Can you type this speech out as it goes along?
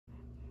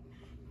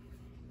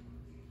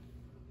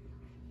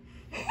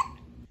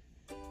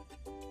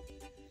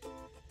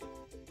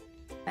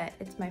but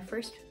it's my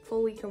first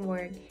full week of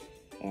work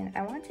and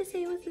I want to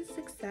say it was a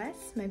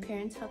success. My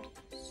parents helped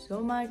so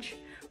much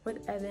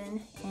with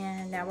Evan,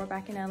 and now we're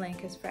back in LA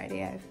because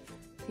Friday I have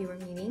fewer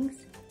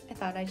meetings. I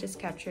thought I'd just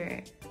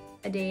capture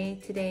a day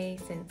today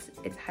since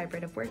it's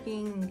hybrid of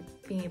working,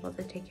 being able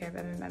to take care of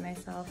Evan by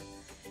myself,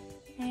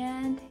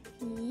 and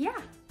yeah.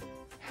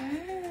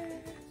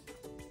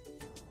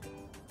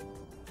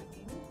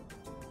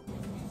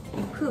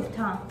 You pooped,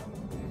 huh?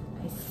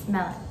 I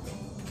smell it.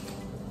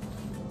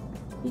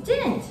 You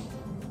didn't.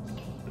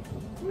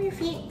 Give me your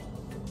feet.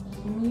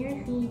 Give me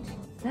your feet.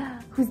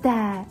 Who's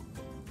that?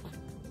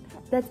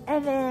 That's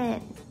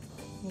Evan.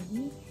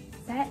 Ready,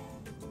 set,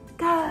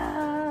 go.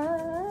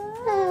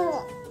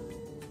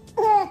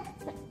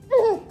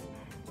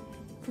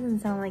 Doesn't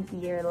sound like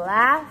you're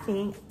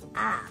laughing.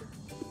 Ah.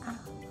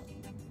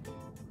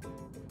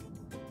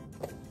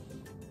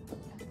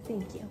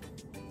 Thank you.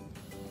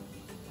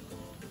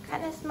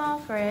 Kind of small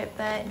for it,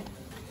 but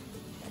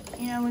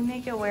you know, we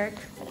make it work.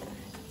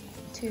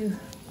 2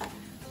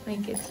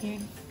 blankets here.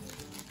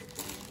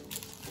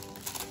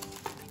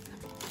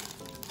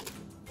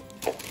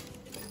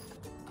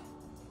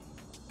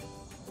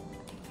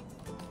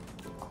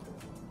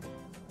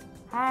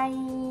 Hi.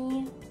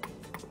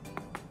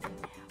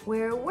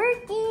 We're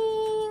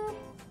working.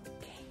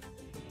 Okay.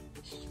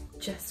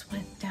 Just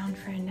went down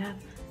for a nap.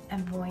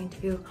 I'm going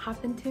to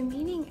hop into a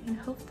meeting and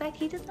hope that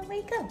he doesn't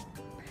wake up.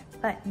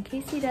 But in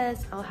case he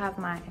does, I'll have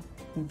my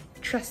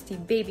trusty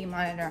baby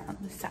monitor on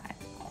the side.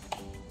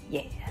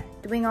 Yeah,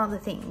 doing all the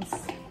things.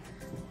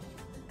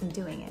 I'm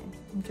doing it.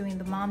 I'm doing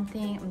the mom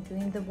thing, I'm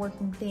doing the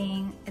working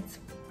thing. It's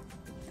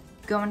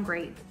going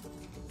great.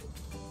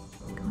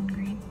 Going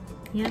great.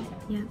 Yep,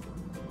 yep.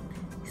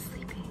 He's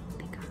sleeping,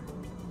 thank God.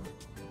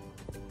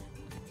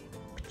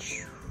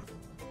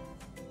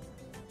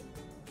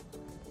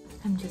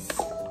 I'm just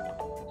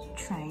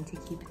trying to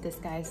keep this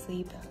guy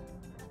asleep.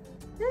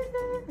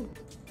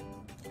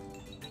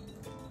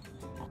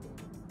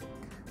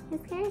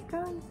 His hair is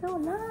growing so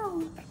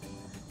long.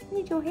 I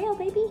need your hair,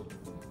 baby.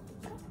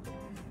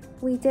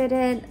 We did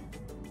it.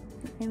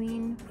 I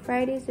mean,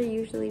 Fridays are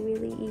usually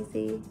really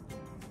easy,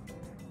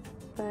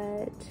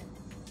 but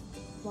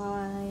wow,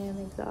 I am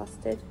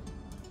exhausted.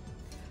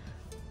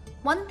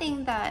 One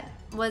thing that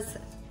was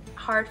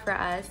hard for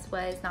us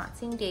was not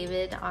seeing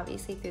David,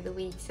 obviously, through the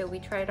week, so we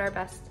tried our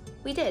best.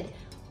 We did.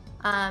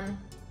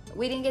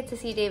 We didn't get to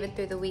see David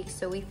through the week,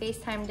 so we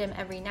FaceTimed him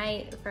every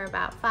night for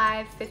about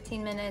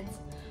 5-15 minutes.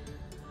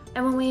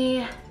 And when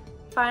we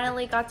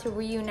finally got to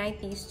reunite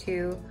these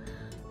two,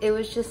 it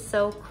was just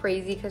so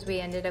crazy because we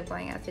ended up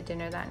going out to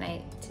dinner that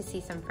night to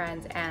see some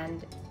friends,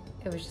 and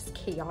it was just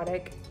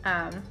chaotic.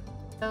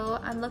 So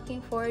I'm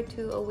looking forward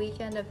to a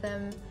weekend of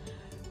them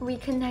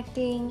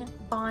reconnecting,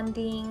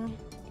 bonding,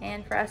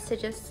 and for us to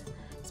just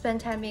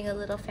spend time being a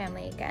little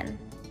family again.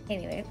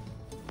 Anyway,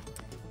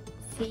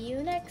 see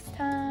you next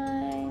time.